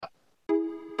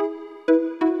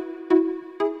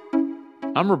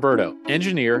I'm Roberto,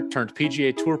 engineer turned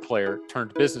PGA Tour player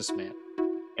turned businessman.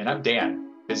 And I'm Dan,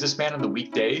 businessman on the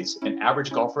weekdays and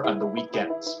average golfer on the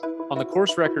weekends. On the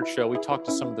Course Record Show, we talk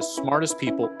to some of the smartest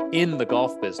people in the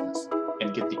golf business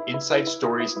and get the inside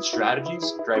stories and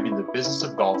strategies driving the business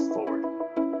of golf forward.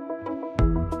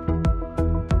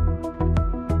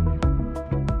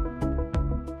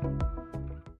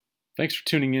 Thanks for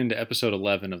tuning in to episode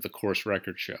 11 of the Course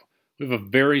Record Show. We have a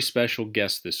very special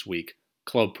guest this week,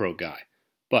 Club Pro Guy.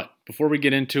 But before we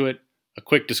get into it, a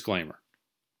quick disclaimer.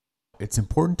 It's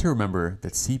important to remember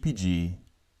that CPG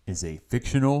is a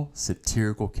fictional,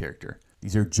 satirical character.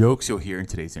 These are jokes you'll hear in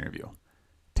today's interview.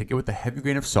 Take it with a heavy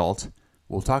grain of salt.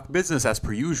 We'll talk business as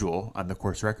per usual on the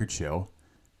Course Record Show,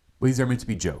 but these are meant to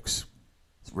be jokes.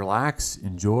 So relax,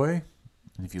 enjoy,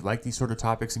 and if you like these sort of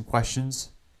topics and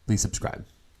questions, please subscribe.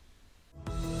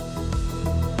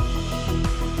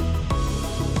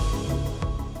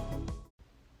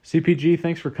 CPG,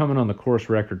 thanks for coming on the Course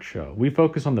Record Show. We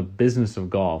focus on the business of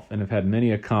golf and have had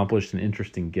many accomplished and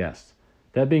interesting guests.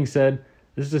 That being said,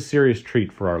 this is a serious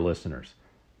treat for our listeners.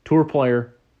 Tour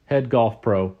player, head golf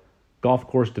pro, golf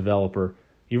course developer,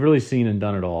 you've really seen and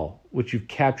done it all, which you've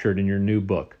captured in your new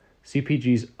book,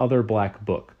 CPG's Other Black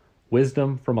Book,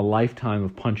 Wisdom from a Lifetime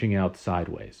of Punching Out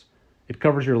Sideways. It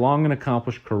covers your long and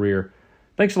accomplished career.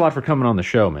 Thanks a lot for coming on the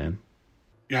show, man.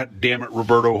 God damn it,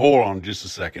 Roberto. Hold on just a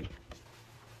second.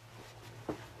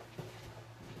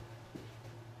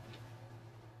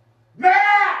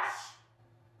 Mats!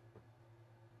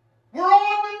 We're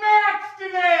on the mats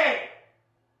today!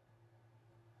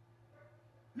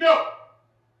 No!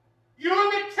 You're in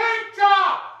the tank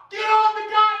top! Get on the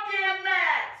goddamn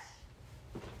mats!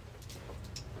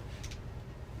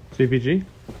 CPG,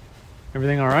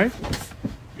 everything all right?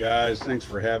 Guys, thanks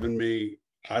for having me.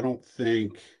 I don't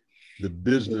think the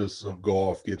business of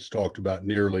golf gets talked about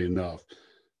nearly enough,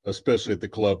 especially at the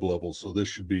club level, so this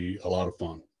should be a lot of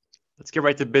fun. Let's get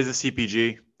right to business,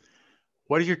 CPG.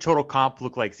 What does your total comp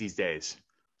look like these days?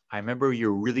 I remember you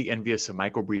were really envious of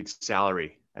Michael Breed's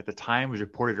salary. At the time, it was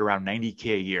reported around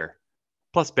 $90K a year,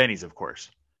 plus Benny's, of course.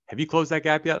 Have you closed that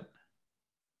gap yet?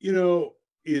 You know,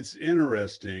 it's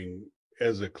interesting.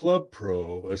 As a club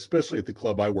pro, especially at the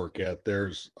club I work at,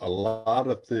 there's a lot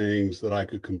of things that I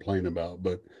could complain about,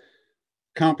 but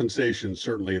compensation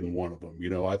certainly isn't one of them. You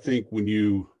know, I think when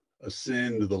you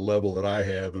ascend to the level that I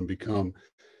have and become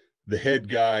the head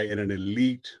guy in an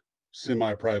elite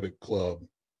semi-private club,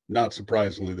 not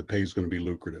surprisingly, the pay is going to be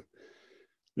lucrative.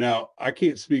 Now, I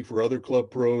can't speak for other club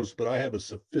pros, but I have a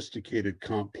sophisticated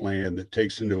comp plan that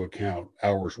takes into account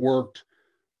hours worked,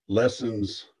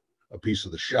 lessons, a piece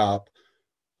of the shop,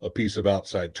 a piece of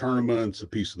outside tournaments, a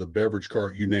piece of the beverage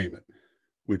cart, you name it,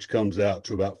 which comes out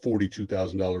to about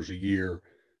 $42,000 a year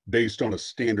based on a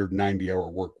standard 90-hour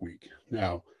work week.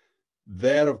 Now,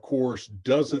 that, of course,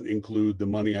 doesn't include the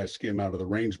money I skim out of the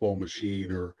range ball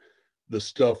machine or the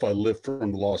stuff I lift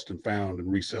from the lost and found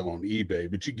and resell on eBay,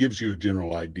 but it gives you a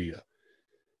general idea.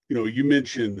 You know, you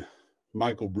mentioned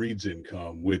Michael Breed's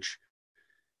income, which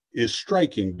is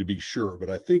striking to be sure,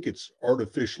 but I think it's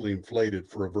artificially inflated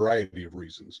for a variety of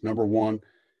reasons. Number one,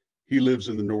 he lives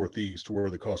in the Northeast where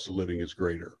the cost of living is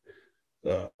greater.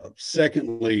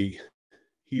 Secondly,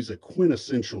 he's a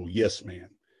quintessential yes man.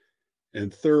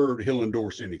 And third, he'll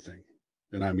endorse anything,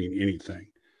 and I mean anything.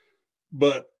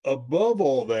 But above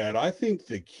all that, I think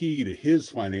the key to his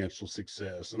financial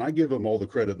success, and I give him all the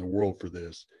credit in the world for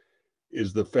this,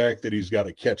 is the fact that he's got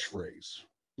a catchphrase.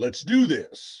 Let's do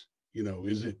this. You know,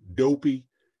 is it dopey?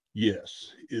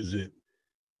 Yes. Is it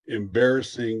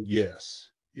embarrassing? Yes.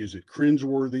 Is it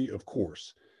cringeworthy? Of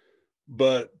course.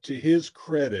 But to his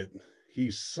credit,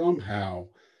 he's somehow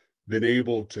been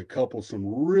able to couple some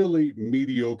really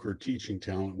mediocre teaching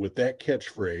talent with that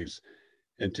catchphrase,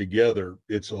 and together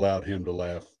it's allowed him to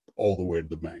laugh all the way to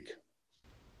the bank.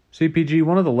 CPG,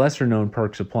 one of the lesser known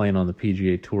perks of playing on the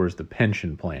PGA Tour is the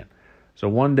pension plan. So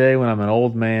one day when I'm an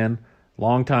old man,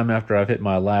 long time after I've hit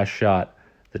my last shot,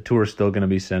 the tour's still going to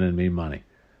be sending me money.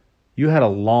 You had a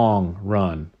long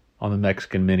run on the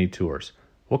Mexican mini tours.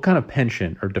 What kind of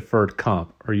pension or deferred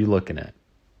comp are you looking at?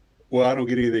 Well, I don't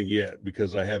get anything yet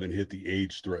because I haven't hit the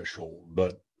age threshold.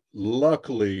 But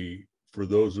luckily for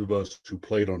those of us who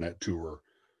played on that tour,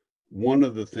 one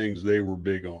of the things they were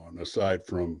big on, aside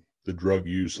from the drug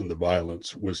use and the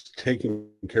violence, was taking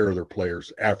care of their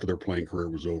players after their playing career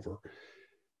was over.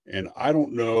 And I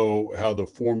don't know how the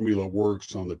formula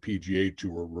works on the PGA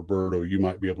Tour. Roberto, you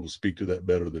might be able to speak to that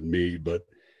better than me, but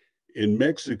in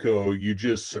Mexico, you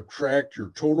just subtract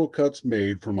your total cuts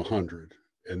made from 100,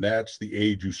 and that's the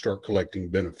age you start collecting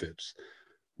benefits.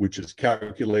 which is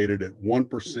calculated at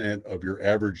 1% of your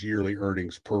average yearly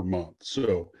earnings per month.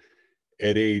 So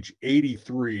at age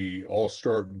 83, I'll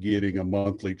start getting a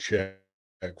monthly check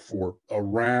for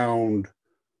around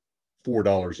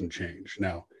 $4 and change.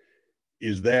 Now,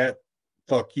 is that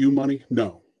fuck you money?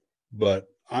 No. But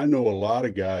I know a lot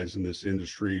of guys in this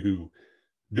industry who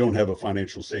don't have a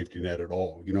financial safety net at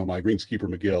all. You know, my greenskeeper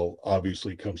Miguel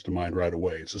obviously comes to mind right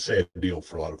away. It's a sad deal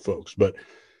for a lot of folks. But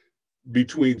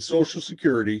between Social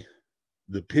Security,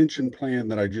 the pension plan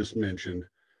that I just mentioned,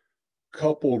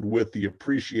 coupled with the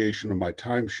appreciation of my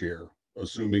timeshare,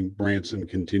 assuming Branson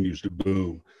continues to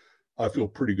boom, I feel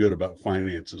pretty good about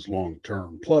finances long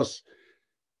term. Plus,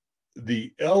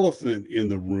 the elephant in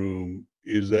the room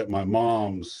is that my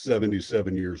mom's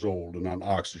 77 years old and on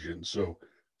oxygen. So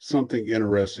something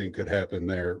interesting could happen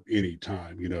there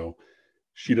anytime. You know,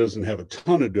 she doesn't have a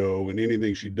ton of dough, and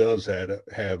anything she does have,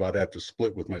 I'd have to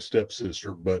split with my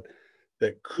stepsister, but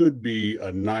that could be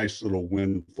a nice little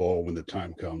windfall when the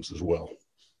time comes as well.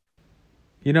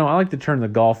 You know, I like to turn the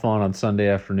golf on Sunday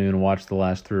afternoon and watch the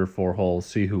last 3 or 4 holes,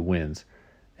 see who wins.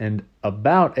 And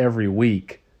about every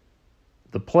week,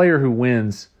 the player who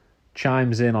wins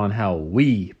chimes in on how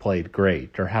we played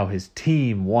great or how his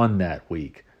team won that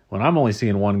week, when I'm only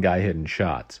seeing one guy hitting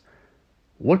shots.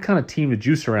 What kind of team did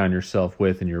you surround yourself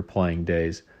with in your playing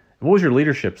days? And what was your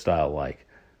leadership style like?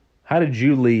 How did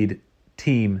you lead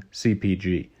Team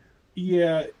CPG?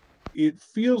 Yeah, it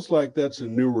feels like that's a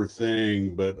newer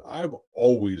thing, but I've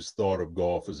always thought of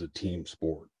golf as a team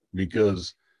sport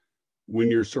because when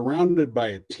you're surrounded by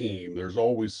a team, there's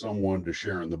always someone to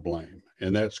share in the blame.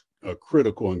 And that's a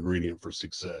critical ingredient for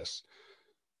success.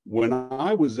 When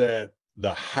I was at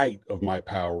the height of my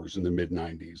powers in the mid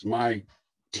 90s, my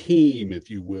team,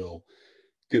 if you will,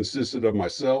 consisted of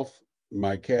myself,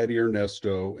 my caddy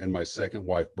Ernesto, and my second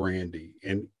wife, Brandy.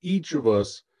 And each of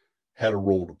us had a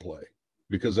role to play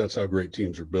because that's how great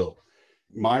teams are built.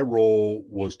 My role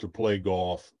was to play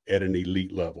golf at an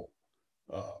elite level.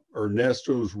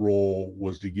 Ernesto's role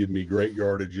was to give me great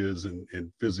yardages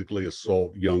and physically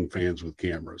assault young fans with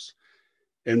cameras.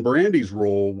 And Brandy's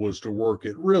role was to work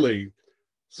at really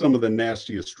some of the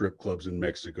nastiest strip clubs in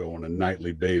Mexico on a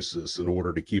nightly basis in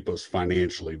order to keep us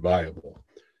financially viable.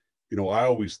 You know, I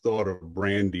always thought of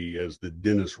Brandy as the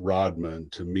Dennis Rodman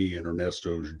to me and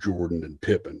Ernesto's Jordan and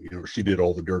Pippen. You know, she did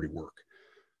all the dirty work.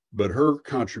 But her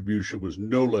contribution was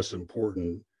no less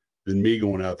important than me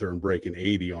going out there and breaking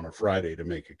 80 on a Friday to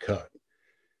make a cut.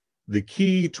 The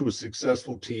key to a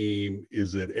successful team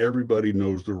is that everybody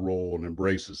knows their role and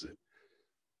embraces it.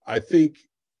 I think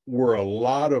where a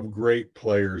lot of great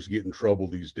players get in trouble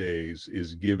these days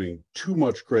is giving too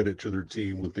much credit to their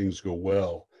team when things go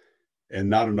well and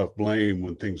not enough blame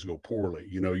when things go poorly.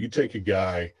 You know, you take a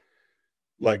guy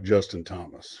like Justin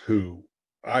Thomas, who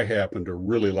I happen to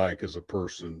really like as a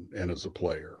person and as a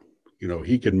player. You know,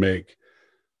 he can make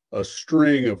a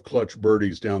string of clutch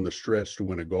birdies down the stretch to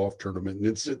win a golf tournament and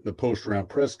then sit in the post-round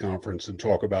press conference and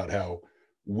talk about how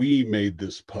we made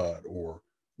this putt or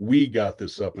we got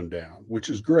this up and down, which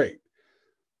is great.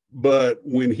 But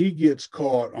when he gets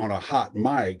caught on a hot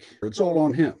mic, it's all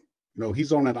on him. You know,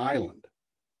 he's on an island.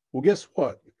 Well, guess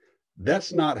what?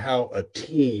 That's not how a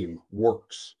team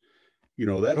works. You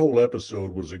know, that whole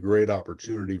episode was a great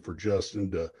opportunity for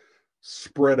Justin to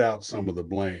spread out some of the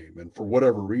blame. And for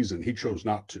whatever reason, he chose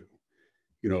not to.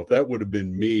 You know, if that would have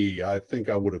been me, I think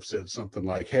I would have said something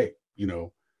like, hey, you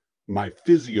know, my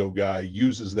physio guy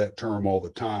uses that term all the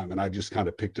time, and I just kind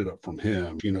of picked it up from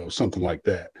him, you know, something like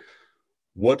that.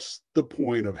 What's the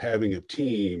point of having a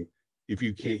team if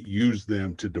you can't use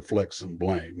them to deflect some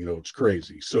blame? You know, it's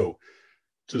crazy. So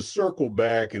to circle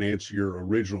back and answer your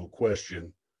original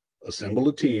question, assemble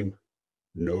a team,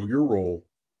 know your role,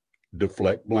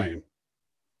 deflect blame,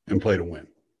 and play to win.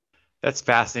 That's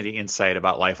fascinating insight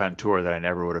about life on tour that I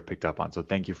never would have picked up on. So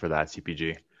thank you for that,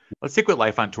 CPG. Let's stick with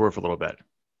life on tour for a little bit.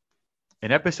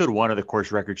 In episode 1 of the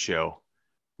Course Record Show,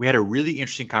 we had a really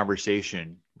interesting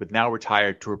conversation with now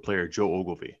retired tour player Joe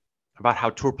Ogilvy about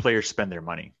how tour players spend their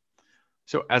money.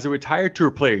 So as a retired tour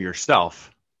player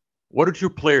yourself, what do tour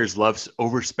players love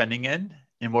overspending in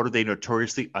and what are they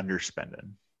notoriously underspend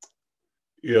in?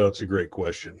 Yeah, that's a great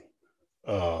question.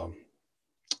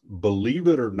 Believe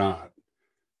it or not,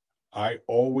 I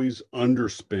always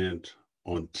underspent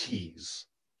on tees,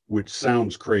 which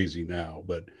sounds crazy now,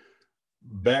 but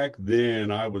back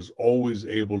then I was always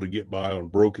able to get by on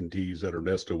broken tees that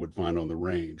Ernesto would find on the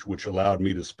range, which allowed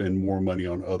me to spend more money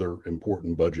on other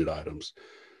important budget items.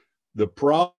 The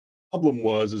problem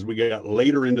was, as we got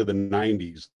later into the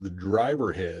 90s, the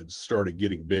driver heads started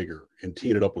getting bigger and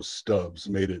teeing it up with stubs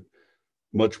made it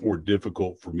much more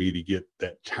difficult for me to get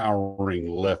that towering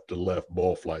left to left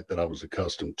ball flight that I was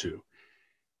accustomed to.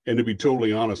 And to be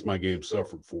totally honest, my game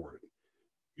suffered for it.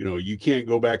 You know, you can't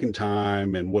go back in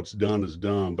time and what's done is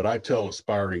done. But I tell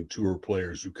aspiring tour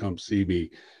players who come see me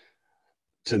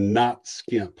to not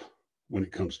skimp when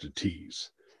it comes to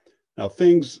tees. Now,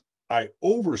 things I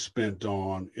overspent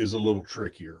on is a little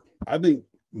trickier. I think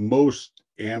most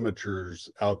amateurs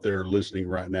out there listening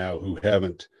right now who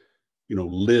haven't,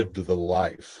 lived the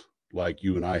life like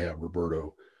you and I have,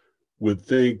 Roberto, would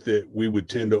think that we would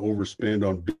tend to overspend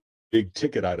on big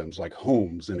ticket items like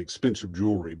homes and expensive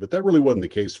jewelry, but that really wasn't the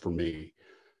case for me.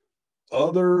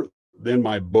 Other than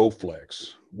my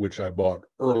Bowflex, which I bought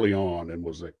early on and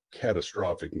was a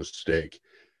catastrophic mistake,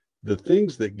 the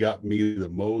things that got me the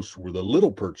most were the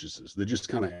little purchases that just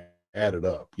kind of added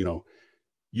up.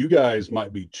 You guys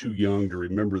might be too young to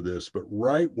remember this, but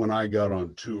right when I got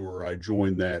on tour, I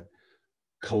joined that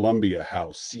Columbia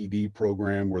House CD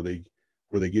program where they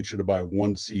get you to buy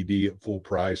one CD at full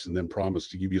price and then promise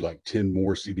to give you like 10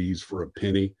 more CDs for a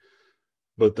penny.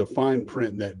 But the fine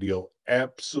print in that deal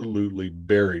absolutely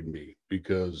buried me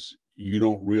because you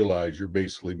don't realize you're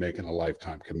basically making a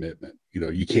lifetime commitment.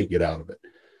 You can't get out of it.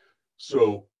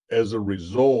 So as a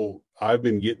result, I've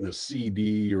been getting a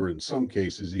CD or in some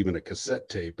cases, even a cassette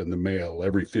tape in the mail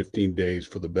every 15 days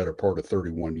for the better part of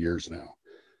 31 years now.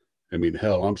 I mean,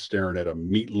 hell, I'm staring at a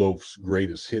Meatloaf's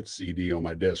Greatest Hits CD on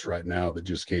my desk right now that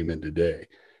just came in today.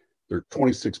 They're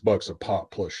 $26 a pop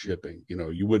plus shipping.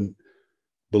 You wouldn't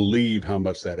believe how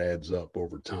much that adds up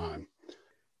over time.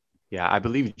 Yeah, I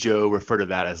believe Joe referred to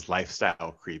that as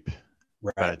lifestyle creep.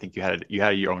 Right. But I think you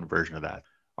had your own version of that.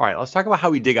 All right, let's talk about how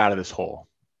we dig out of this hole.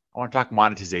 I want to talk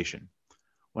monetization.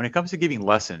 When it comes to giving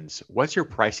lessons, what's your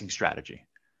pricing strategy?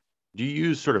 Do you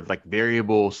use sort of like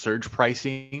variable surge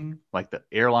pricing like the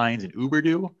airlines and Uber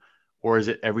do? Or is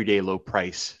it everyday low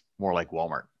price, more like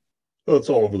Walmart? Well, it's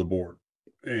all over the board.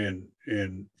 And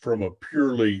from a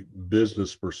purely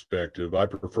business perspective, I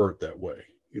prefer it that way.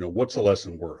 What's a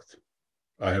lesson worth?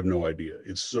 I have no idea.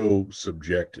 It's so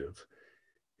subjective.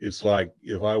 It's like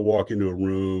if I walk into a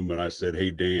room and I said,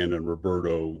 hey, Dan and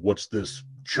Roberto, what's this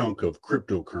chunk of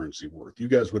cryptocurrency worth? You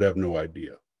guys would have no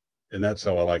idea. And that's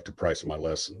how I like to price my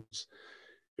lessons.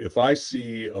 If I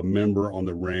see a member on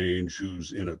the range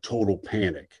who's in a total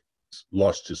panic,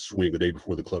 lost his swing the day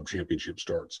before the club championship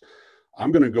starts,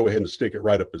 I'm going to go ahead and stick it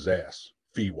right up his ass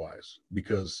fee-wise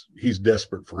because he's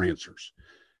desperate for answers.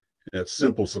 That's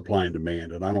simple supply and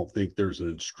demand. And I don't think there's an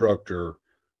instructor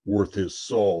worth his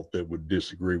salt that would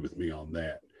disagree with me on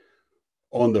that.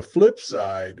 On the flip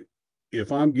side, if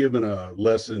I'm giving a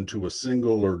lesson to a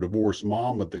single or divorced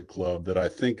mom at the club that I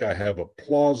think I have a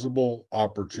plausible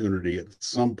opportunity at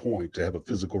some point to have a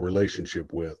physical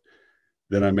relationship with,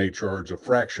 then I may charge a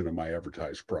fraction of my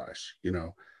advertised price.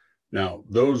 Now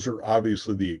those are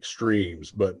obviously the extremes,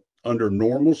 but under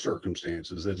normal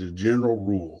circumstances, as a general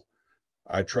rule,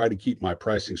 I try to keep my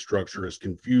pricing structure as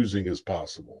confusing as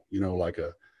possible, like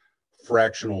a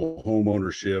fractional home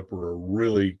ownership or a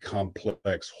really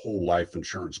complex whole life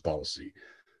insurance policy.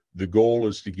 The goal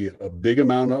is to get a big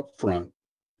amount up front,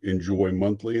 enjoy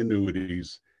monthly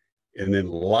annuities, and then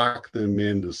lock them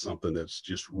into something that's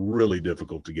just really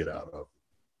difficult to get out of.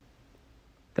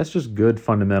 That's just good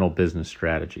fundamental business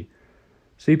strategy.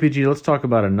 CPG, let's talk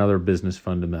about another business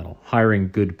fundamental, hiring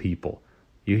good people.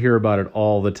 You hear about it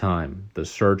all the time, the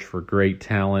search for great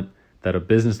talent, that a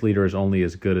business leader is only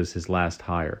as good as his last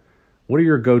hire. What are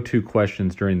your go-to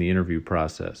questions during the interview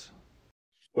process?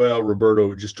 Well,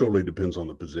 Roberto, it just totally depends on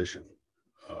the position.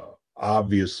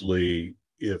 Obviously,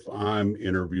 if I'm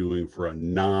interviewing for a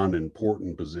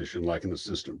non-important position like an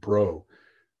assistant pro,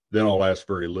 then I'll ask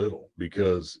very little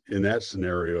because in that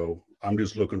scenario, I'm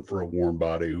just looking for a warm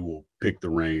body who will pick the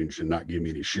range and not give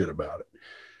me any shit about it.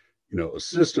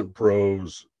 Assistant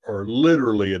pros are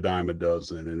literally a dime a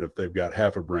dozen. And if they've got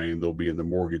half a brain, they'll be in the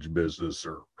mortgage business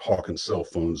or hawking cell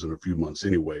phones in a few months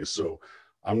anyway. So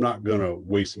I'm not going to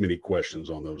waste many questions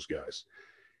on those guys.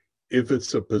 If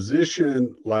it's a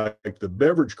position like the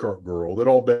beverage cart girl, that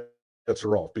all bets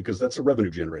are off because that's a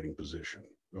revenue generating position.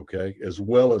 Okay. As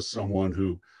well as someone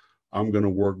who I'm going to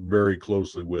work very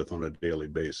closely with on a daily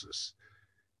basis.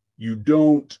 You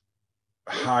don't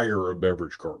hire a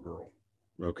beverage cart girl.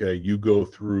 Okay, you go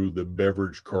through the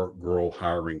beverage cart girl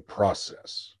hiring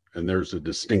process, and there's a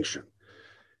distinction.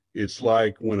 It's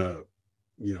like when a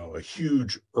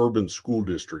huge urban school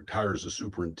district hires a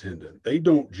superintendent. They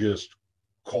don't just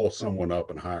call someone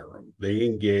up and hire them. They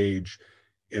engage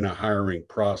in a hiring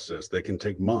process that can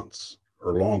take months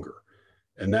or longer.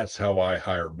 And that's how I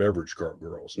hire beverage cart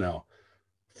girls. Now,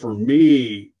 for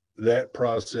me, that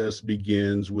process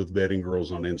begins with vetting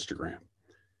girls on Instagram.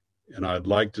 And I'd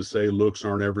like to say looks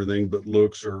aren't everything, but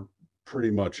looks are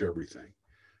pretty much everything.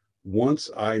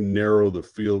 Once I narrow the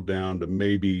field down to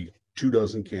maybe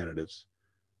 24 candidates,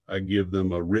 I give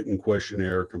them a written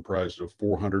questionnaire comprised of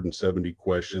 470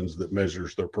 questions that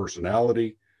measures their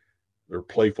personality, their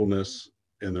playfulness,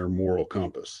 and their moral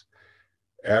compass.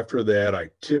 After that, I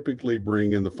typically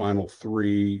bring in the final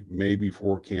 3, maybe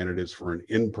 4 candidates for an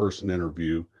in-person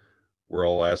interview where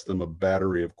I'll ask them a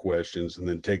battery of questions and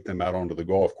then take them out onto the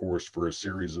golf course for a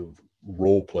series of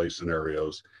role play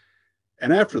scenarios.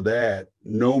 And after that,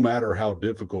 no matter how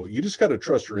difficult, you just got to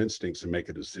trust your instincts and make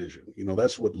a decision. You know,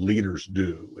 that's what leaders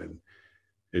do. And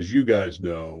as you guys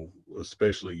know,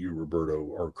 especially you,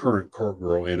 Roberto, our current court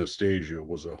girl, Anastasia,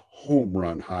 was a home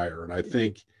run hire. And I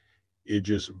think it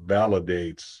just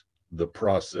validates the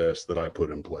process that I put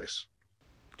in place.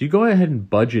 Do you go ahead and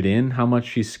budget in how much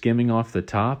she's skimming off the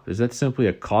top? Is that simply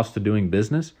a cost of doing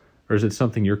business, or is it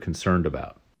something you're concerned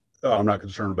about? I'm not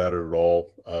concerned about it at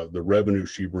all. The revenue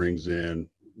she brings in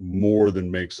more than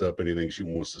makes up anything she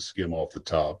wants to skim off the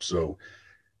top. So,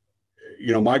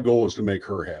 you know, my goal is to make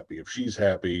her happy. If she's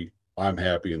happy, I'm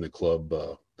happy, and the club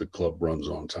runs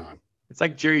on time. It's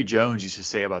like Jerry Jones used to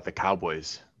say about the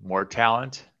Cowboys: more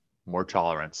talent, more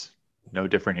tolerance. No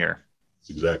different here. That's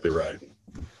exactly right.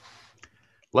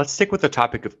 Let's stick with the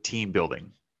topic of team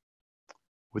building.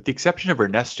 With the exception of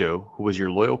Ernesto, who was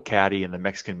your loyal caddy in the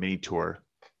Mexican Mini Tour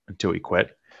until he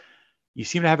quit, you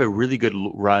seem to have a really good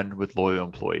run with loyal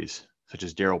employees, such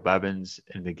as Daryl Bevins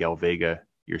and Miguel Vega,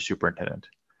 your superintendent.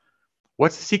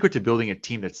 What's the secret to building a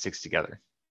team that sticks together?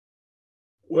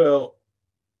 Well,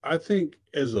 I think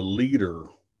as a leader,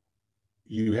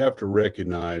 you have to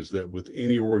recognize that with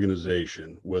any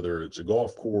organization, whether it's a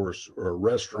golf course or a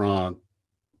restaurant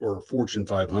or a Fortune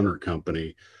 500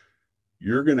 company,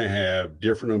 you're going to have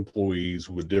different employees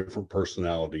with different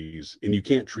personalities, and you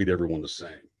can't treat everyone the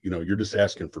same. You know, you're just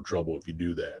asking for trouble if you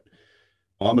do that.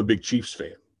 I'm a big Chiefs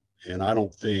fan, and I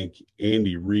don't think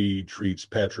Andy Reid treats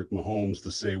Patrick Mahomes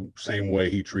the same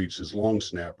way he treats his long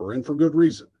snapper, and for good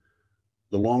reason.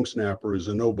 The long snapper is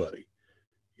a nobody.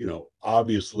 You know,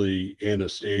 obviously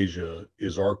Anastasia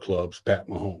is our club's Pat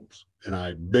Mahomes, and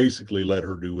I basically let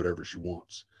her do whatever she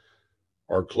wants.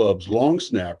 Our club's long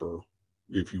snapper,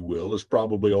 if you will, is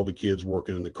probably all the kids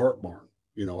working in the cart barn.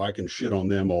 You know, I can shit on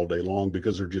them all day long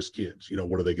because they're just kids. You know,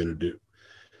 what are they going to do?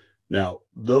 Now,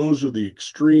 those are the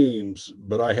extremes,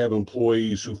 but I have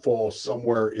employees who fall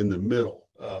somewhere in the middle.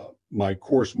 My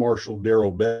course marshal,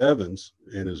 Daryl Bevins,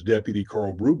 and his deputy,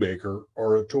 Carl Brubaker,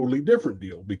 are a totally different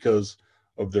deal because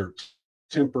of their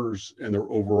tempers and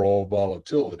their overall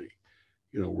volatility.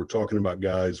 You know, we're talking about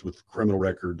guys with criminal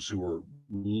records who are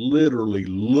literally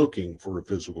looking for a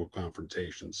physical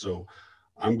confrontation. So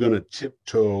I'm going to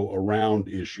tiptoe around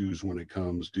issues when it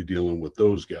comes to dealing with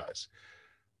those guys.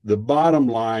 The bottom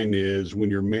line is when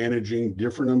you're managing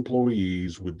different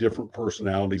employees with different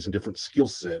personalities and different skill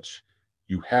sets,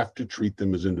 you have to treat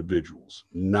them as individuals,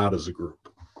 not as a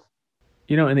group.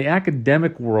 You know, in the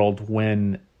academic world,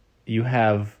 when you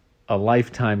have a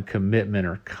lifetime commitment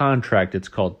or contract, it's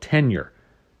called tenure.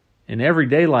 In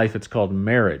everyday life, it's called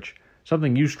marriage,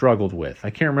 something you struggled with. I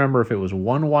can't remember if it was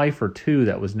one wife or two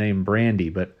that was named Brandy,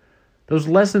 but those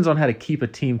lessons on how to keep a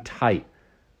team tight,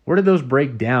 where did those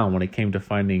break down when it came to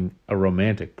finding a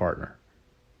romantic partner?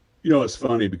 You know, it's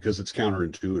funny because it's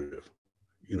counterintuitive.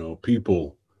 You know,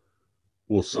 people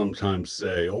will sometimes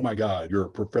say, oh my God, you're a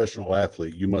professional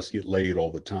athlete, you must get laid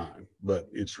all the time. But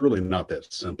it's really not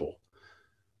that simple.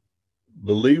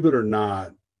 Believe it or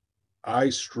not, I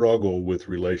struggle with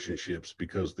relationships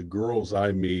because the girls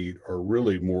I meet are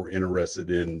really more interested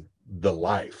in the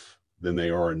life than they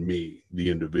are in me, the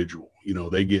individual. You know,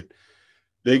 they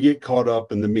get caught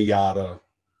up in the Miata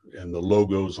and the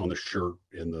logos on the shirt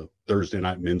and the Thursday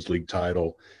Night Men's League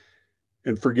title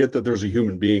and forget that there's a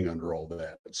human being under all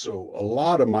that. So a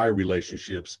lot of my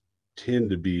relationships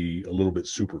tend to be a little bit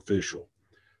superficial.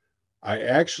 I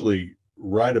actually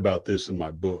write about this in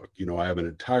my book. You know, I have an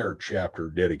entire chapter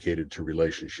dedicated to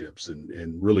relationships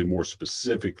and really more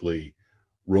specifically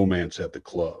romance at the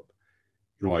club.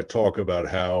 You know, I talk about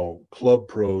how club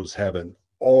pros have an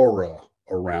aura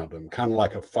around them, kind of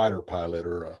like a fighter pilot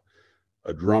or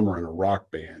a drummer in a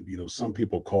rock band. You know, some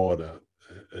people call it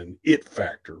an it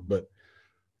factor, but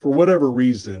for whatever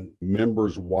reason,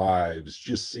 members' wives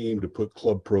just seem to put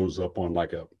club pros up on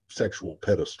like a sexual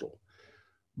pedestal.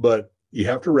 But you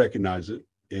have to recognize it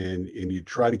and you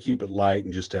try to keep it light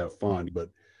and just have fun. But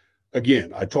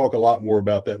again, I talk a lot more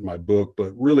about that in my book,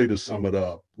 but really to sum it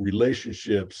up,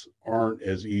 relationships aren't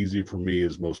as easy for me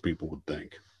as most people would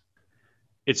think.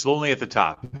 It's lonely at the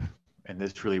top, and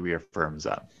this really reaffirms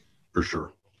that. For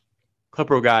sure. Club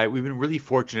Pro Guy, we've been really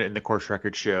fortunate in the Course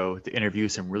Record Show to interview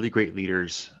some really great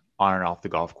leaders on and off the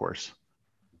golf course.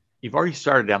 You've already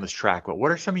started down this track, but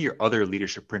what are some of your other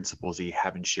leadership principles that you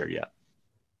haven't shared yet?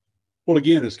 Well,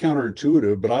 again, it's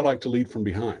counterintuitive, but I like to lead from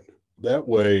behind. That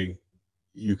way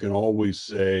you can always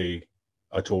say,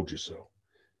 I told you so.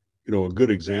 You know, a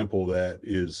good example of that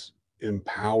is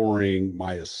empowering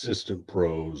my assistant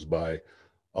pros by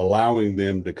allowing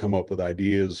them to come up with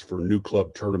ideas for new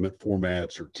club tournament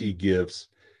formats or tee gifts,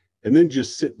 and then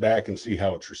just sit back and see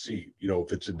how it's received. You know,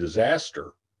 if it's a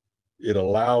disaster, it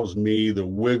allows me the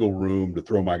wiggle room to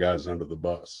throw my guys under the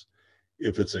bus.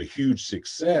 If it's a huge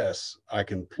success, I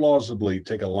can plausibly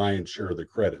take a lion's share of the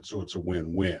credit. So it's a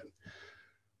win-win.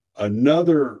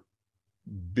 Another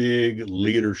big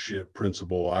leadership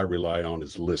principle I rely on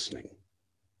is listening.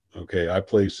 Okay, I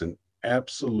place an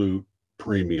absolute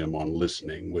premium on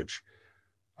listening, which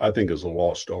I think is a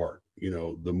lost art. You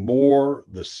know, the more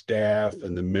the staff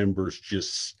and the members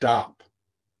just stop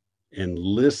and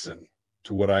listen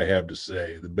to what I have to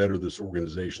say, the better this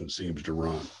organization seems to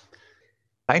run.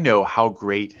 I know how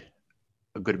great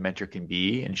a good mentor can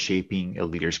be in shaping a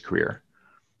leader's career.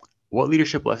 What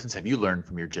leadership lessons have you learned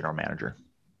from your general manager?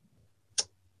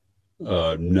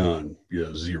 None.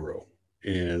 Yeah, zero.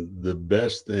 And the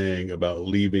best thing about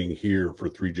leaving here for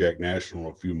Three Jack National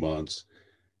in a few months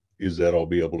is that I'll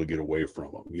be able to get away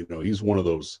from him. You know, he's one of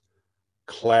those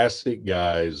classic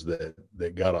guys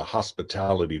that got a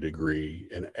hospitality degree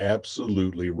and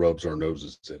absolutely rubs our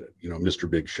noses in it. You know, Mr.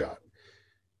 Big Shot.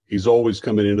 He's always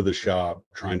coming into the shop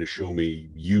trying to show me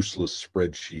useless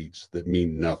spreadsheets that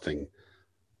mean nothing.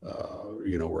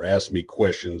 You know, or ask me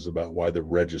questions about why the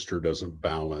register doesn't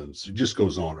balance. It just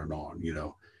goes on, you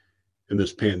know. And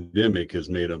this pandemic has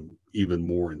made him even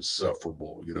more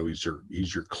insufferable. You know, he's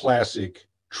your classic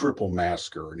triple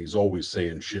masker, and he's always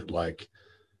saying shit like,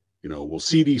 you know, well,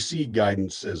 CDC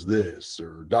guidance says this,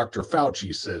 or Dr.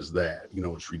 Fauci says that. You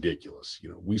know, it's ridiculous. You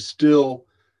know, we still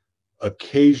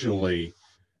occasionally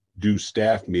do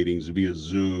staff meetings via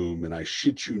Zoom, and I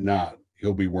shit you not,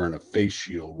 he'll be wearing a face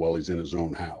shield while he's in his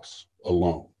own house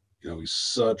alone. You know, he's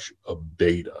such a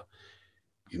beta.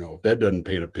 You know, if that doesn't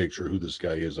paint a picture of who this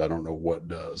guy is, I don't know what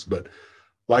does. But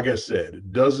like I said,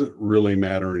 it doesn't really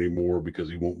matter anymore because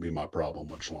he won't be my problem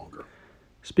much longer.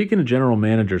 Speaking of general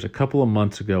managers, a couple of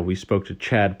months ago, we spoke to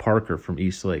Chad Parker from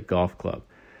East Lake Golf Club,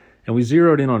 and we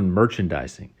zeroed in on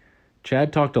merchandising.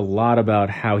 Chad talked a lot about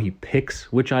how he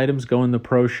picks which items go in the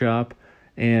pro shop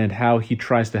and how he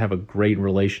tries to have a great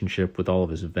relationship with all of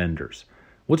his vendors.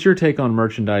 What's your take on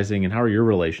merchandising, and how are your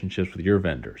relationships with your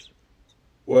vendors?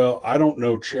 Well, I don't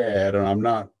know Chad, and I'm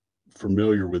not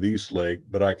familiar with East Lake,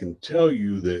 but I can tell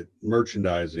you that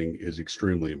merchandising is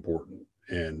extremely important.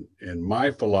 And my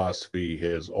philosophy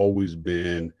has always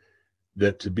been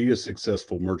that to be a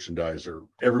successful merchandiser,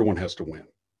 everyone has to win.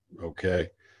 Okay.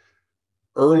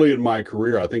 Early in my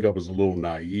career, I think I was a little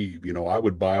naive. You know, I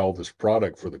would buy all this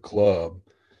product for the club,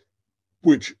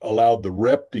 which allowed the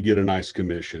rep to get a nice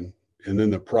commission. And then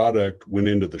the product went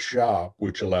into the shop,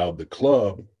 which allowed the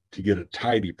club to get a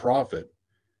tidy profit.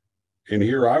 And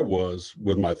here I was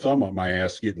with my thumb up my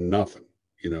ass getting nothing.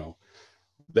 You know,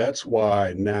 that's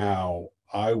why now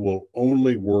I will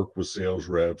only work with sales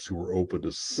reps who are open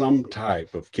to some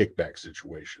type of kickback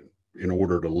situation in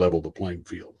order to level the playing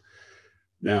field.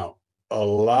 Now, a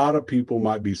lot of people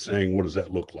might be saying, what does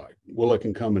that look like? Well, it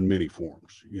can come in many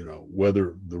forms. You know,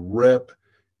 whether the rep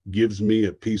gives me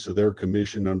a piece of their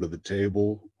commission under the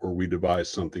table or we devise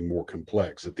something more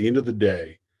complex. At the end of the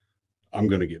day, I'm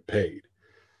going to get paid.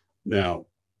 Now,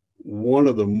 one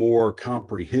of the more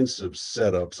comprehensive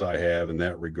setups I have in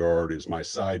that regard is my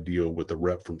side deal with the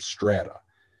rep from Strata.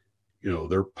 You know,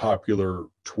 their popular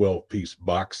 12-piece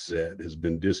box set has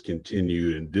been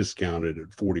discontinued and discounted at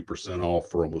 40% off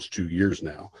for almost 2 years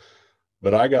now.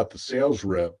 But I got the sales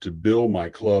rep to bill my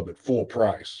club at full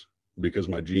price because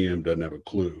my GM doesn't have a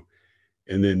clue.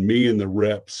 And then me and the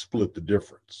rep split the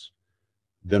difference.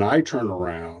 Then I turn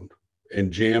around and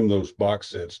jam those box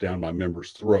sets down my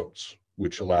members' throats,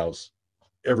 which allows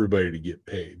everybody to get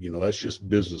paid. You know, that's just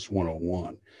business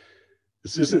 101.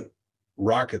 This isn't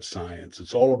rocket science.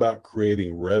 It's all about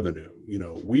creating revenue. You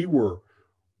know, we were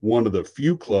one of the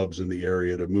few clubs in the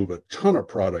area to move a ton of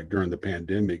product during the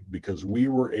pandemic because we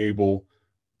were able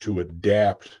to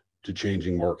adapt to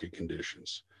changing market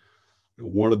conditions.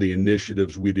 One of the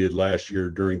initiatives we did last year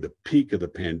during the peak of the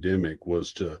pandemic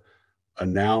was to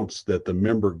announce that the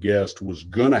member guest was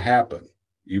going to happen,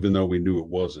 even though we knew it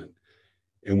wasn't.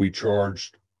 And we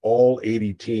charged all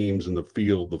 80 teams in the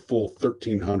field the full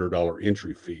 $1,300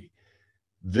 entry fee.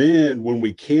 Then when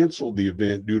we canceled the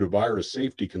event due to virus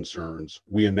safety concerns,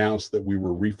 we announced that we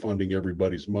were refunding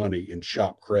everybody's money in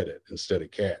shop credit instead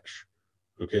of cash.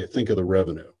 Okay, think of the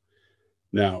revenue.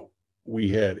 Now, we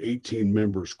had 18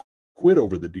 members quit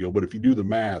over the deal, but if you do the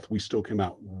math, we still came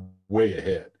out way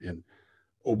ahead. And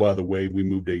oh, by the way, we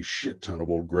moved a shit ton of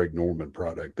old Greg Norman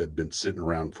product that had been sitting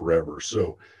around forever.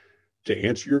 So to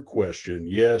answer your question,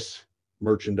 yes,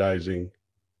 merchandising,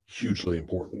 hugely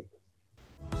important.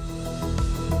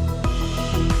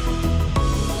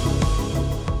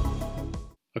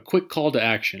 A quick call to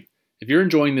action. If you're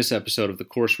enjoying this episode of the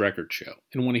Course Record Show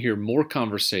and want to hear more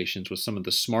conversations with some of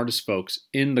the smartest folks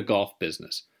in the golf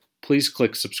business, please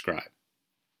click subscribe.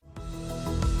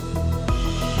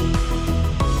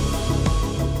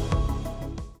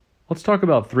 Let's talk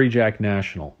about Three Jack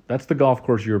National. That's the golf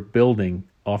course you're building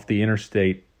off the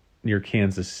interstate near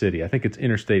Kansas City. I think it's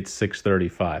Interstate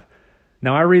 635.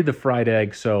 Now, I read the fried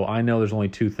egg, so I know there's only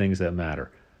two things that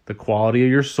matter: the quality of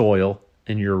your soil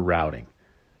and your routing.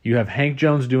 You have Hank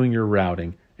Jones doing your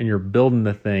routing, and you're building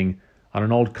the thing on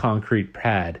an old concrete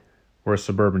pad where a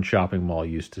suburban shopping mall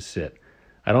used to sit.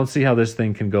 I don't see how this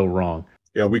thing can go wrong.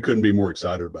 Yeah, we couldn't be more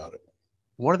excited about it.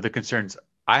 One of the concerns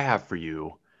I have for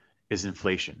you is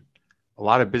inflation. A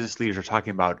lot of business leaders are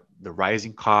talking about the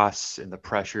rising costs and the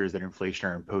pressures that inflation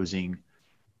are imposing,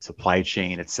 supply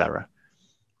chain, etc.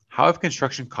 How have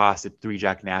construction costs at Three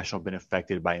Jack National been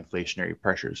affected by inflationary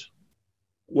pressures?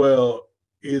 Well,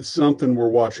 it's something we're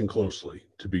watching closely,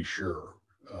 to be sure.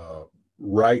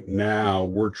 Right now,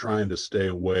 we're trying to stay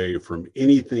away from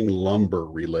anything lumber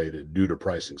related due to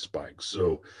pricing spikes.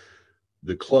 So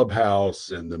the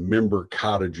clubhouse and the member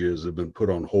cottages have been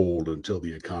put on hold until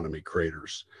the economy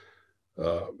craters.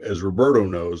 As Roberto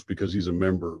knows, because he's a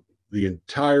member, the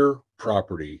entire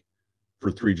property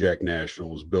for Three Jack National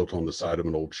was built on the side of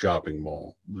an old shopping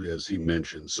mall, as he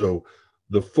mentioned. So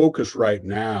the focus right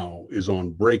now is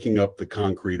on breaking up the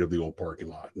concrete of the old parking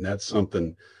lot. And that's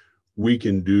something we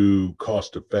can do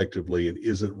cost effectively and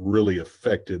isn't really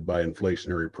affected by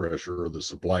inflationary pressure or the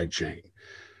supply chain.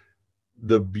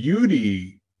 The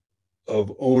beauty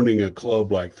of owning a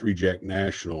club like Three Jack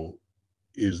National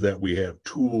is that we have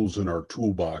tools in our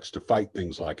toolbox to fight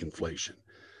things like inflation.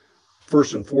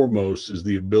 First and foremost is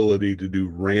the ability to do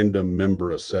random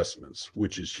member assessments,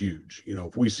 which is huge. You know,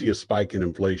 if we see a spike in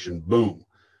inflation, boom,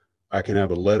 I can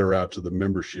have a letter out to the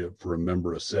membership for a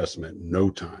member assessment in no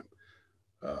time.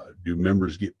 Do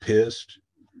members get pissed?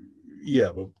 Yeah,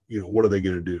 but what are they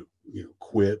going to do?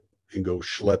 Quit and go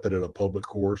schlep it at a public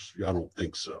course? I don't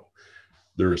think so.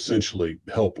 They're essentially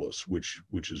helpless, which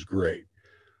is great.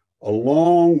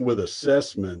 Along with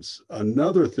assessments,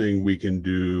 another thing we can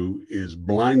do is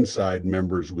blindside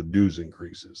members with dues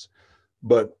increases.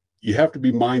 But you have to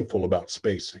be mindful about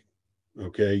spacing.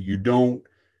 Okay, you don't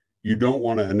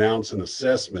want to announce an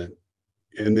assessment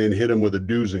and then hit them with a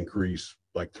dues increase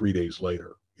like 3 days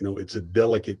later. It's a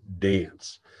delicate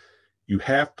dance. You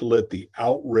have to let the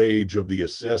outrage of the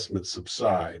assessment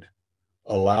subside,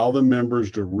 allow the members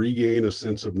to regain a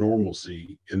sense of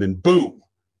normalcy, and then boom,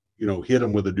 hit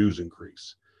them with a dues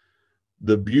increase.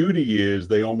 The beauty is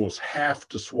they almost have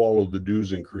to swallow the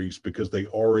dues increase because they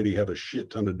already have a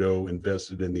shit ton of dough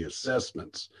invested in the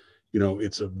assessments.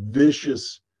 It's a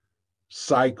vicious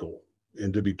cycle.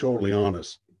 And to be totally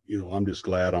honest, I'm just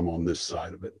glad I'm on this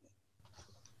side of it.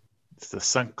 It's the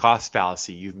sunk cost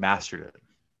fallacy. You've mastered it.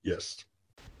 Yes.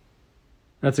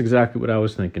 That's exactly what I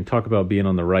was thinking. Talk about being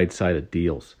on the right side of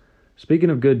deals.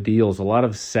 Speaking of good deals, a lot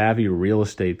of savvy real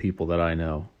estate people that I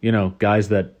know, guys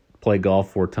that play golf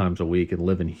 4 times a week and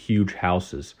live in huge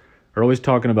houses, are always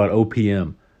talking about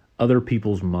OPM, other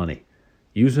people's money,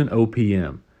 using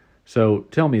OPM. So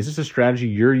tell me, is this a strategy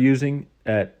you're using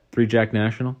at Three Jack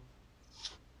National?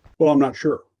 Well, I'm not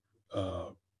sure.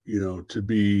 To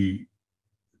be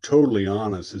totally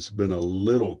honest, it's been a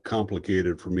little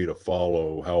complicated for me to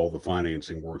follow how all the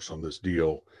financing works on this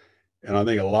deal. And I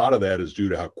think a lot of that is due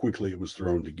to how quickly it was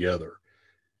thrown together.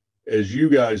 As you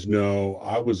guys know,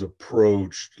 I was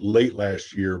approached late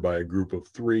last year by a group of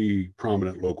 3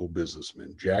 prominent local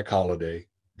businessmen, Jack Holiday,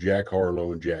 Jack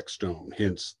Harlow, and Jack Stone,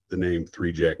 hence the name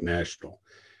Three Jack National.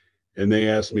 And they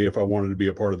asked me if I wanted to be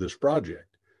a part of this project.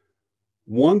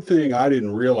 One thing I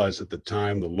didn't realize at the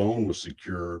time the loan was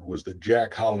secured was that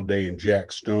Jack Holiday and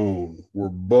Jack Stone were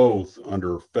both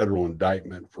under federal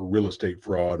indictment for real estate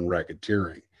fraud and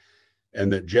racketeering,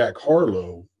 and that Jack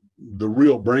Harlow, the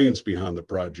real brains behind the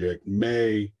project,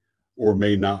 may or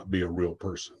may not be a real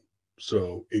person.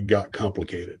 So it got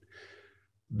complicated.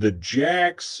 The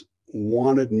Jacks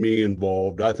wanted me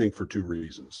involved, I think, for 2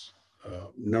 reasons.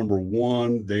 Number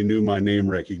one, they knew my name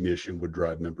recognition would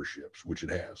drive memberships, which it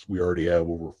has. We already have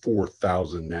over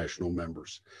 4,000 national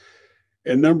members.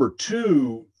 And number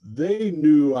two, they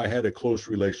knew I had a close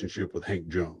relationship with Hank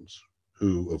Jones,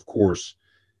 who, of course,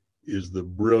 is the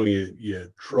brilliant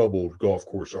yet troubled golf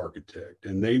course architect.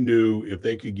 And they knew if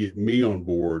they could get me on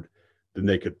board, then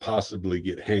they could possibly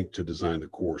get Hank to design the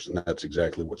course. And that's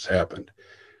exactly what's happened.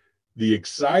 The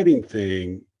exciting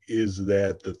thing is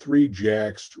that the Three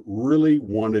Jacks really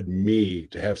wanted me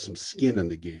to have some skin in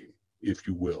the game, if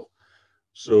you will.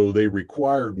 So they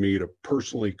required me to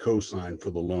personally co-sign for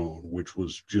the loan, which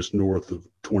was just north of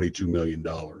 $22 million.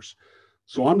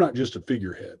 So I'm not just a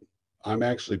figurehead. I'm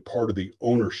actually part of the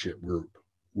ownership group,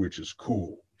 which is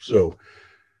cool. So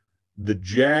the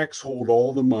Jacks hold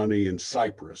all the money in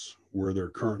Cyprus, where they're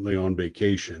currently on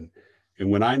vacation. And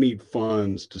when I need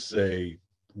funds to, say,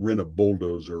 rent a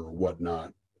bulldozer or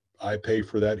whatnot, I pay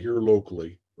for that here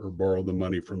locally or borrow the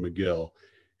money from Miguel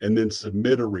and then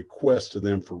submit a request to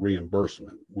them for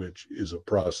reimbursement, which is a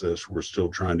process we're still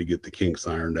trying to get the kinks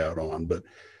ironed out on. But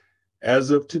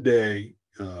as of today,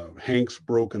 Hank's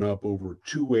broken up over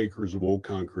 2 acres of old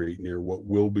concrete near what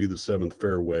will be the 7th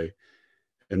fairway.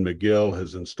 And Miguel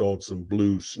has installed some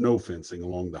blue snow fencing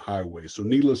along the highway. So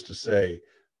needless to say,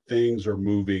 things are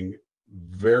moving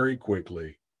very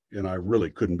quickly, and I really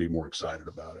couldn't be more excited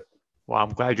about it. Well,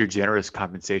 I'm glad your generous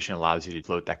compensation allows you to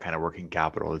float that kind of working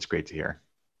capital. It's great to hear.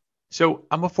 So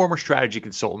I'm a former strategy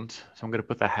consultant, so I'm going to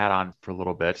put the hat on for a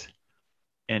little bit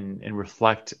and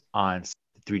reflect on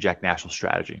the Three Jack National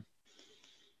strategy.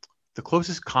 The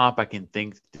closest comp I can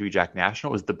think to Three Jack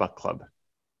National is the Buck Club,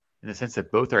 in the sense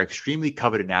that both are extremely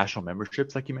coveted national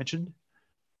memberships, like you mentioned,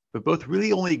 but both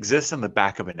really only exist on the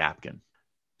back of a napkin.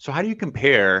 So how do you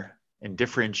compare and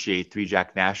differentiate Three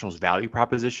Jack National's value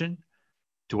proposition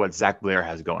to what Zach Blair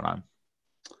has going on?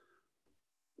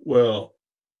 Well,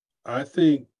 I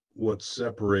think what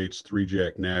separates Three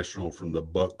Jack National from the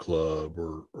Buck Club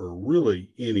or really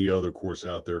any other course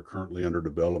out there currently under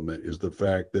development is the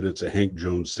fact that it's a Hank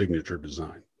Jones signature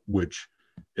design, which,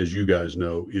 as you guys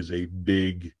know, is a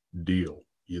big deal.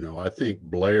 You know, I think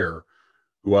Blair,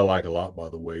 who I like a lot, by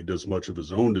the way, does much of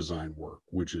his own design work,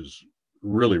 which is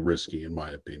really risky in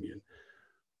my opinion.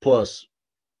 Plus,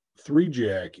 Three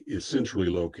Jack is centrally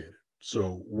located,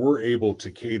 so we're able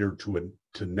to cater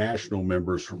to national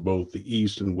members from both the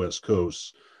East and West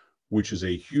Coasts, which is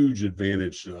a huge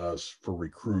advantage to us for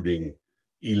recruiting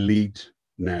elite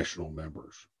national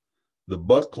members. The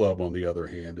Buck Club, on the other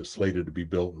hand, is slated to be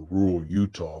built in rural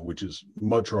Utah, which is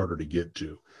much harder to get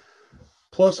to.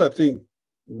 Plus, I think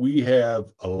we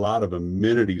have a lot of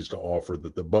amenities to offer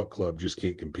that the Buck Club just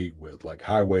can't compete with, like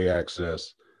highway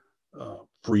access,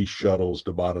 free shuttles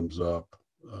to Bottoms Up,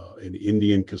 an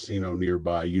Indian casino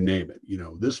nearby, you name it. You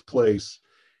know, this place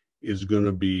is going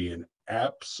to be an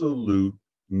absolute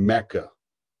mecca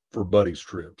for buddies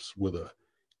trips with a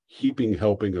heaping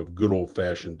helping of good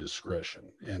old-fashioned discretion.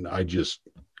 And I just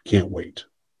can't wait.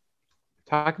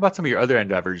 Talk about some of your other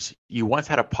endeavors. You once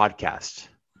had a podcast.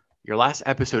 Your last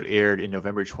episode aired in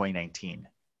November 2019.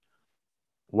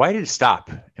 Why did it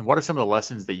stop? And what are some of the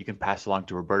lessons that you can pass along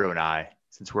to Roberto and I,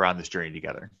 since we're on this journey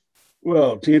together?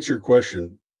 Well, to answer your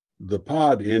question, the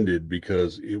pod ended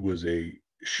because it was a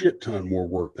shit ton more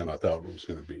work than I thought it was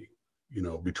going to be. You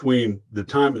know, between the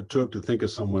time it took to think of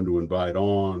someone to invite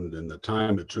on, and the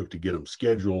time it took to get them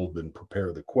scheduled, then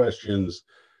prepare the questions,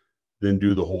 then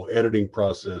do the whole editing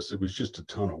process, it was just a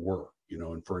ton of work, you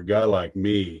know. And for a guy like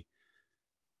me,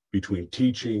 between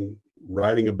teaching,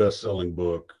 writing a best-selling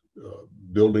book,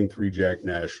 building Three Jack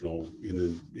National,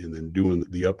 and then doing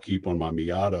the upkeep on my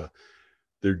Miata,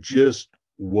 there just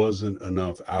wasn't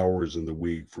enough hours in the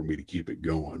week for me to keep it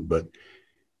going. But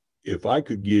if I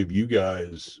could give you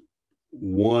guys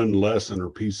one lesson or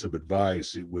piece of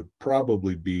advice, it would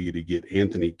probably be to get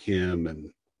Anthony Kim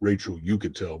and Rachel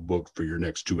Yucatel booked for your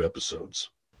next 2 episodes.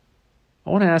 I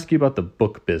want to ask you about the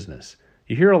book business.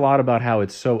 You hear a lot about how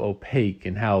it's so opaque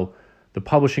and how the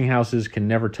publishing houses can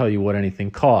never tell you what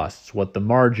anything costs, what the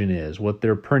margin is, what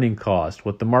their printing cost,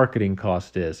 what the marketing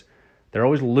cost is. They're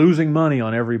always losing money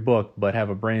on every book, but have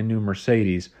a brand new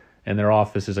Mercedes, and their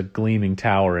office is a gleaming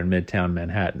tower in Midtown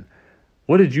Manhattan.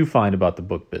 What did you find about the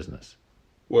book business?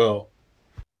 Well,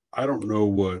 I don't know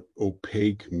what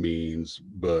opaque means,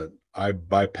 but I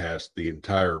bypassed the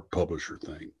entire publisher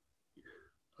thing.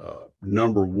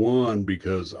 Number one,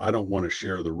 because I don't want to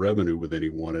share the revenue with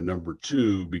anyone. And number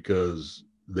two, because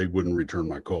they wouldn't return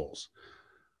my calls.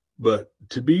 But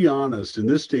to be honest, in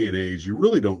this day and age, you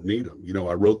really don't need them. You know,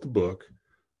 I wrote the book,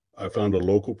 I found a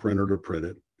local printer to print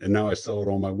it, and now I sell it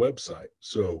on my website.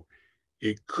 So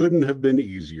it couldn't have been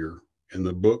easier. and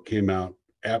the book came out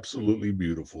absolutely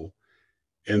beautiful.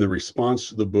 And the response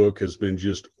to the book has been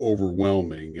just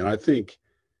overwhelming. And I think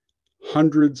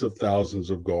hundreds of thousands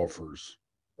of golfers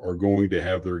are going to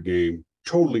have their game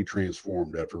totally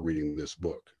transformed after reading this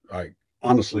book. I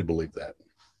honestly believe that.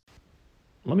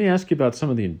 Let me ask you about some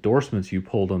of the endorsements you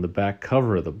pulled on the back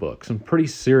cover of the book. Some pretty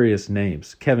serious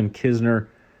names. Kevin Kisner,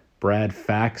 Brad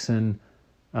Faxon,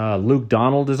 Luke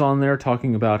Donald is on there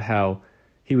talking about how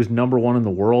he was #1 in the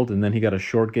world and then he got a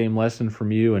short game lesson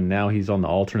from you and now he's on the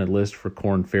alternate list for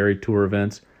Korn Ferry Tour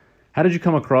events. How did you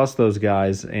come across those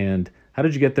guys and how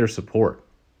did you get their support?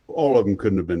 All of them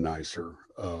couldn't have been nicer.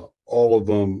 All of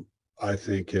them, I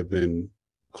think, have been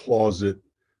closet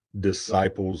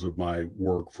disciples of my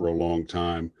work for a long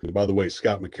time. And by the way,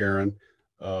 Scott McCarron,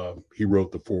 he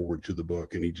wrote the foreword to the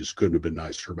book, and he just couldn't have been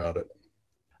nicer about it.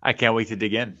 I can't wait to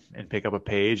dig in and pick up a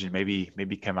page and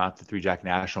maybe come out the Three Jack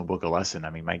National book a lesson.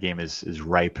 I mean, my game is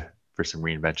ripe for some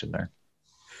reinvention there.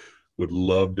 Would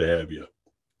love to have you.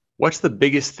 What's the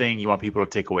biggest thing you want people to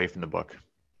take away from the book?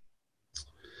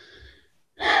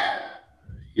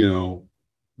 You know,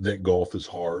 that golf is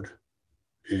hard,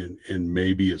 and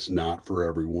maybe it's not for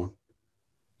everyone.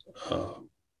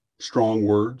 Strong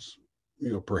words,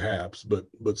 perhaps,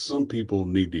 but some people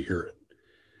need to hear it.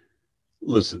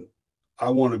 Listen, I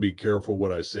want to be careful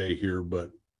what I say here, but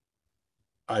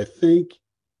I think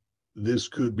this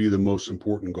could be the most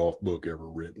important golf book ever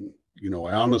written.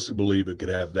 I honestly believe it could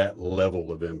have that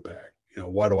level of impact.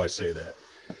 Why do I say that?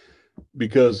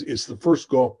 Because it's the first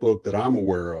golf book that I'm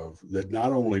aware of that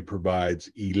not only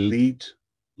provides elite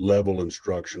level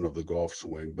instruction of the golf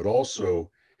swing, but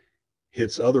also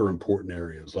hits other important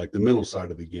areas like the mental side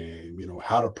of the game,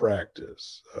 how to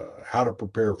practice, how to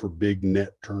prepare for big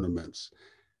net tournaments,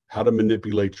 how to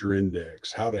manipulate your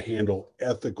index, how to handle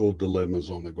ethical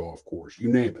dilemmas on the golf course, you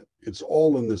name it. It's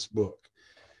all in this book.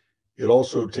 It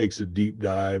also takes a deep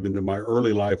dive into my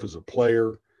early life as a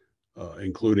player,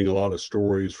 including a lot of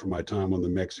stories from my time on the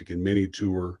Mexican Mini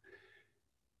Tour.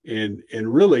 And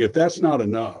really, if that's not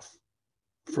enough,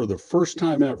 for the first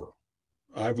time ever,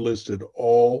 I've listed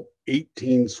all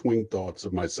 18 swing thoughts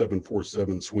of my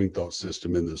 747 swing thought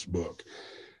system in this book.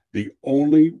 The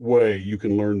only way you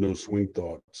can learn those swing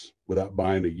thoughts without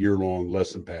buying a year-long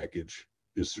lesson package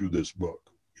is through this book.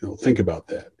 Think about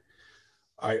that.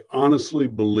 I honestly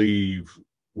believe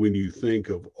when you think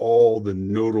of all the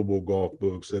notable golf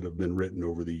books that have been written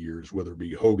over the years, whether it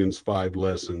be Hogan's 5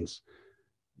 Lessons,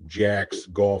 Jack's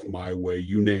Golf My Way,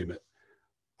 you name it,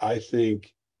 I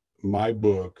think my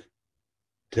book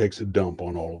takes a dump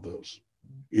on all of those.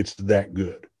 It's that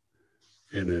good.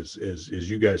 And as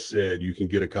you guys said, you can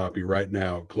get a copy right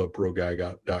now at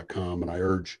clubproguy.com. And I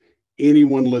urge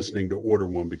anyone listening to order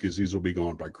one because these will be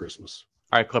gone by Christmas.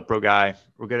 All right, Club Pro Guy,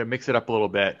 we're going to mix it up a little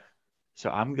bit. So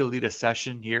I'm going to lead a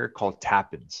session here called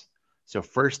Tap-ins. So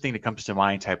first thing that comes to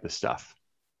mind type of stuff.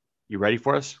 You ready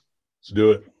for us? Let's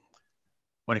do it.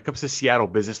 When it comes to Seattle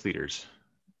business leaders,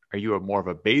 are you more of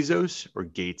a Bezos or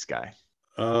Gates guy?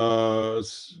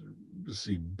 Let's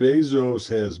see. Bezos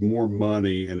has more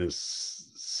money and is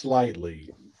slightly,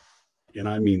 and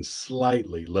I mean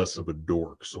slightly, less of a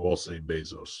dork. So I'll say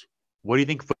Bezos. What do you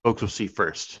think folks will see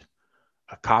first?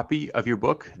 A copy of your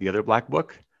book, The Other Black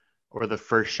Book, or the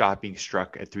first shot being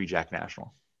struck at Three Jack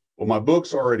National? Well, my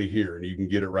book's already here, and you can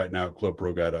get it right now at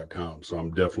clubproguy.com. So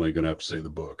I'm definitely going to have to say the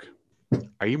book.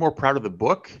 Are you more proud of the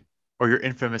book or your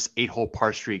infamous 8-hole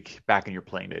par streak back in your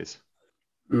playing days?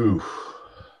 Ooh,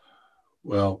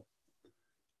 well,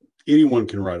 anyone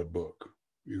can write a book.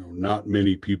 Not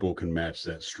many people can match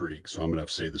that streak. So I'm going to have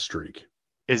to say the streak.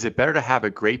 Is it better to have a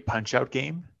great punch-out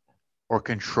game or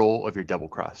control of your double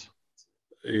cross?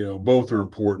 Both are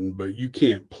important, but you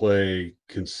can't play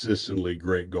consistently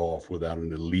great golf without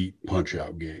an elite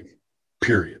punch-out game,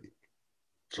 period.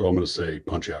 So I'm going to say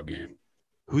punch-out game.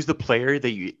 Who's the player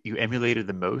that you emulated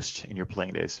the most in your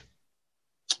playing days?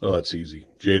 Oh, that's easy.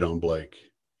 Jadon Blake.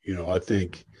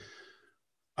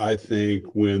 I think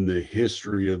when the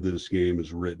history of this game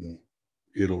is written,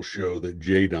 it'll show that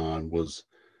Jadon was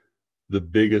the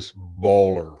biggest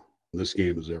baller this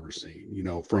game has ever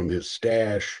seen. From his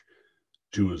stash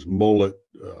to his mullet,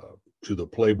 to the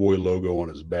Playboy logo on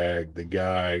his bag, the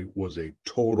guy was a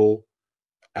total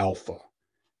alpha.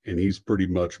 And he's pretty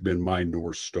much been my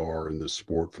North Star in this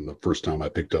sport from the first time I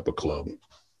picked up a club.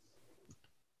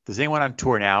 Does anyone on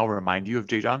tour now remind you of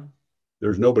Jadon?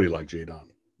 There's nobody like Jadon.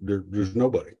 There's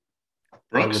nobody.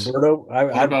 Brooks? Roberto,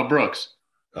 What about Brooks?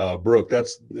 Brooke,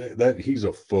 that he's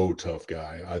a faux tough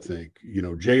guy, I think.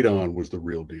 Jadon was the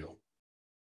real deal.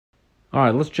 All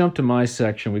right, let's jump to my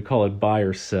section. We call it buy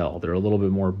or sell. They're a little bit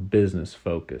more business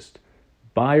focused.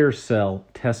 Buy or sell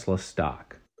Tesla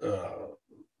stock?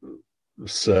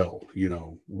 Sell.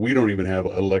 We don't even have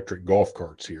electric golf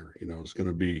carts here. It's going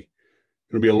to be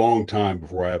a long time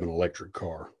before I have an electric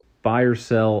car. Buy or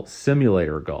sell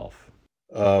simulator golf?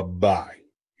 Buy.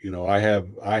 I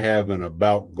have an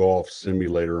About Golf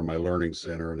simulator in my learning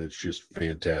center, and it's just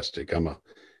fantastic. I'm a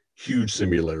huge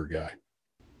simulator guy.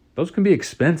 Those can be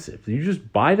expensive. Did you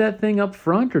just buy that thing up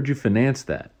front, or did you finance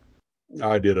that?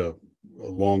 I did a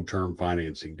long-term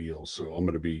financing deal, so I'm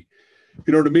going to be,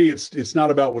 to me, it's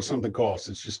not about what something costs.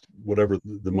 It's just whatever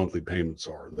the monthly payments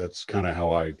are. That's kind of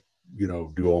how I,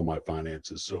 do all my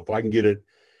finances. So if I can get it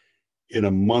in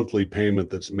a monthly payment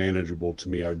that's manageable to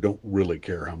me, I don't really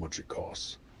care how much it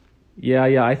costs. Yeah.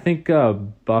 I think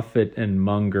Buffett and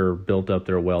Munger built up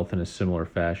their wealth in a similar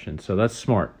fashion. So that's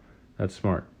smart.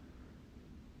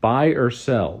 Buy or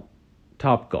sell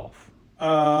Topgolf?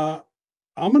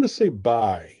 I'm going to say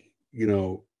buy.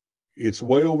 It's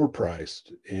way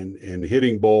overpriced, and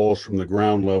hitting balls from the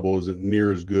ground level isn't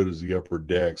near as good as the upper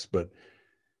decks. But,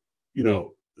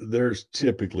 there's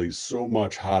typically so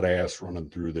much hot ass running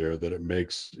through there that it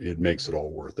makes it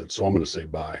all worth it. So I'm going to say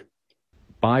buy.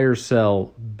 Buy or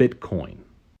sell Bitcoin?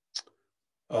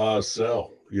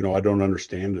 Sell. I don't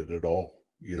understand it at all,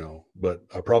 but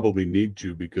I probably need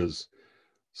to, because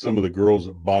some of the girls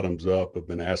at Bottoms Up have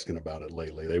been asking about it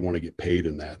lately. They want to get paid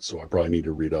in that, so I probably need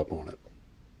to read up on it.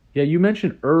 Yeah, you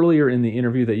mentioned earlier in the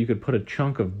interview that you could put a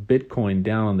chunk of Bitcoin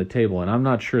down on the table, and I'm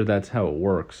not sure that's how it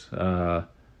works.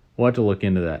 We'll have to look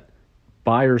into that.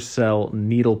 Buy or sell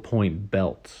needlepoint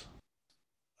belts?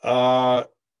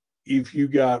 If you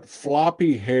got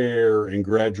floppy hair and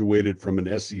graduated from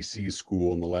an SEC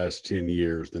school in the last 10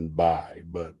 years, then buy.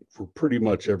 But for pretty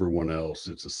much everyone else,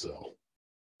 it's a sell.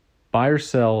 Buy or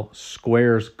sell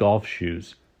Squares golf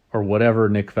shoes, or whatever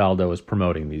Nick Faldo is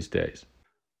promoting these days?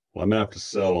 Well, I'm gonna have to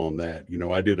sell on that.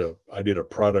 I did a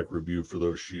product review for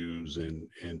those shoes,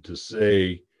 and to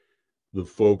say the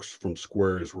folks from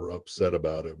Squares were upset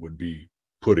about it would be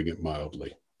putting it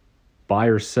mildly. Buy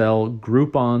or sell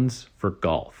Groupons for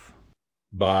golf?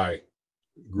 Buy.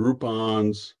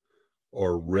 Groupons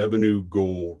are revenue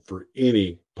gold for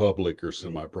any public or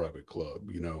semi-private club.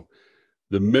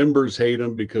 The members hate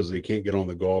them because they can't get on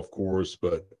the golf course,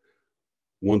 but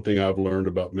one thing I've learned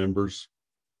about members,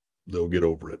 they'll get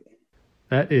over it.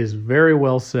 That is very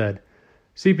well said.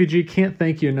 CPG, can't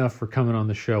thank you enough for coming on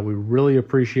the show. We really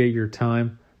appreciate your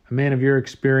time. A man of your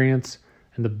experience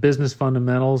and the business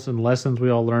fundamentals and lessons we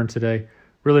all learned today.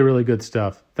 Really, really good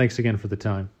stuff. Thanks again for the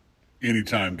time.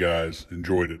 Anytime, guys.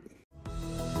 Enjoyed it.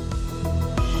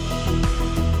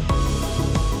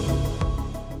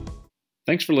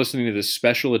 Thanks for listening to this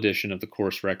special edition of the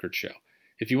Course Record Show.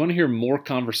 If you want to hear more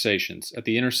conversations at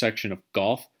the intersection of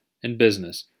golf and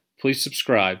business, please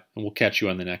subscribe, and we'll catch you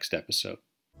on the next episode.